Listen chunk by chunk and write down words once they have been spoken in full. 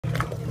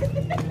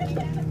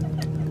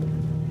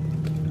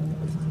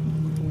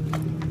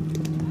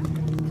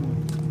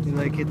You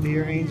like it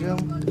here, Angel?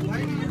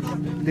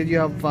 Did you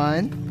have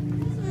fun?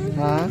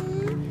 Huh?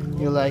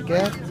 You like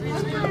it? I think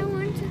I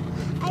want to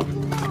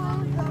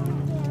go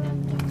there.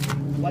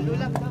 Walo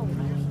lang daw.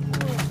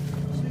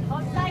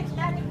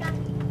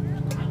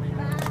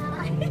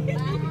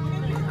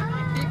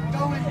 Keep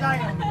going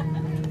down.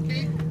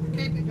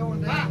 Keep it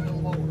going down a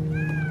little more.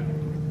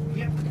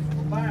 Yep.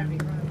 Go by me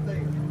right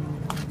there.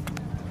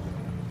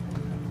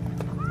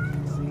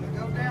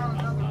 Go down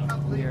another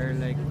couple. We are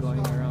like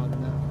going around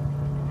now.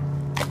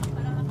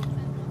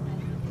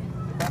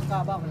 Baka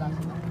ba? Wala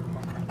siya.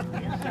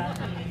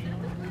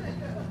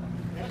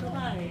 Ito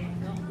nga eh,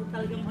 kung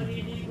talagang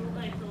maliligo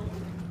ka ito,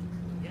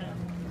 yan.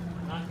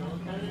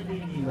 Talagang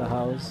maliligo. The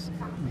house.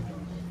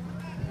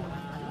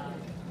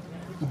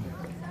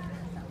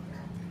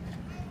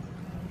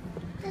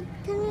 Can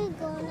we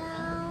go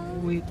now?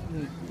 Wait.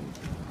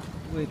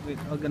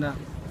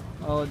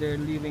 Oh, they're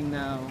leaving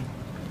now.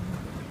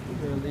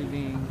 They're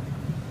leaving.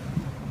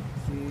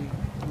 See,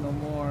 no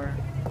more.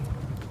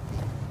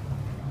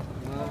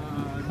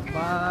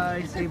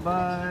 Bye. Say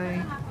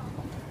bye.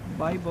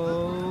 Bye,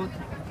 boat.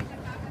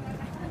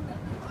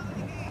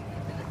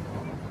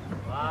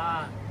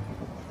 One,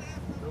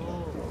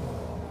 two.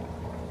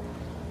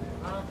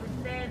 Oh,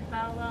 Kristen,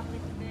 tawa,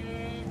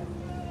 Kristen.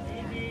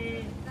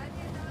 Baby.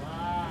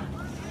 One,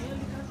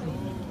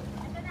 two.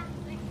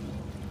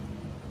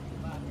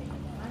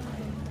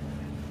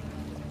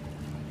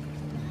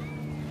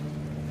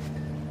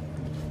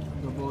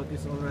 The boat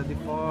is already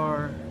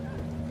far.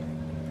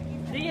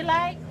 Do you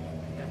like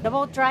the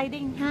boat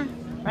riding, huh?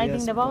 Riding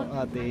Yes, the boat?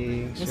 po,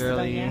 Ate Gusto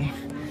Shirley. niya.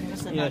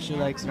 Gusto Yeah, niya. she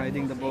likes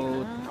riding the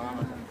boat.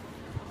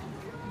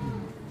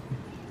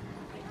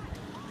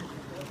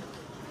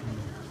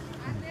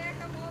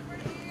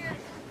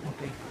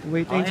 Okay.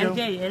 Wait, Oh, Angel.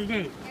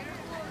 LJ.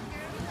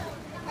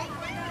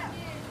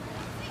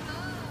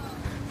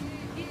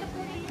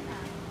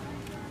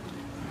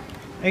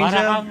 Para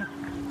Angel. kang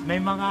may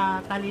mga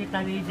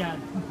tali-tali dyan.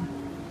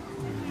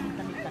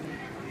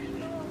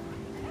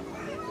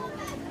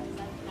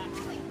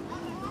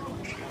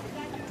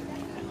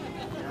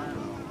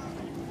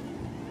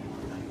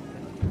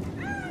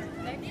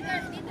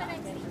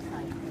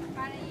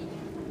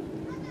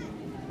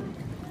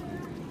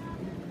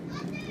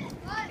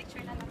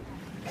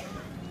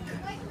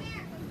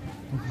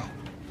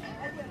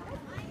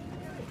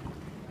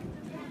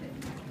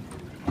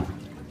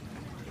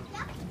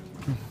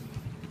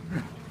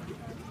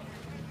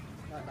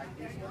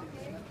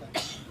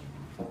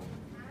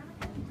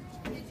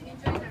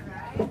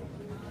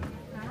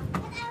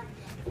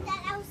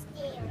 That I was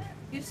scared.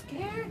 You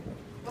scared?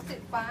 Was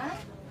it fun?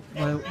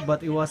 Well,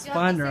 but it was You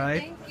fun, have to say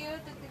right? Thank you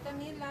to Tita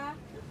Mila.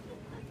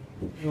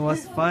 It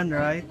was fun,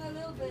 right? A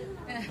little bit.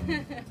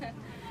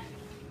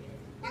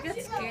 You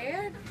got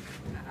scared?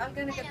 I'm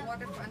gonna get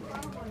water for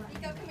Anthony. You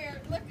come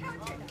here. Look how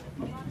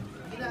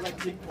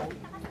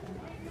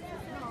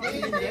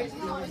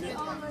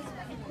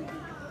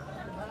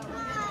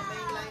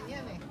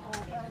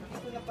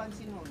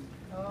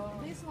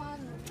this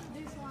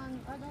one,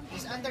 I don't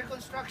It's under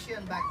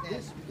construction back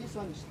then. This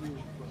one is new.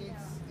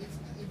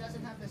 It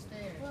doesn't have the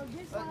stairs. Well,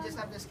 this But one, just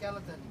have the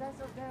skeleton. that's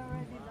what they're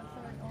already the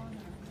third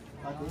owner.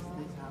 This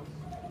house.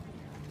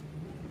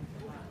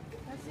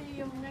 Kasi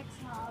yung next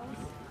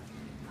house,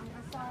 ang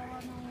asawa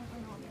ng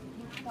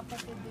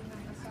kapatid din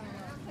ng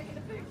asawa.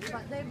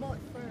 But they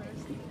bought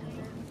first.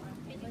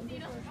 And then when they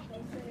first for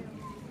sale,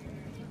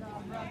 the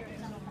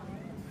brother-in-law.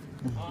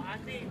 Oh,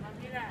 ate,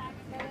 Mamila.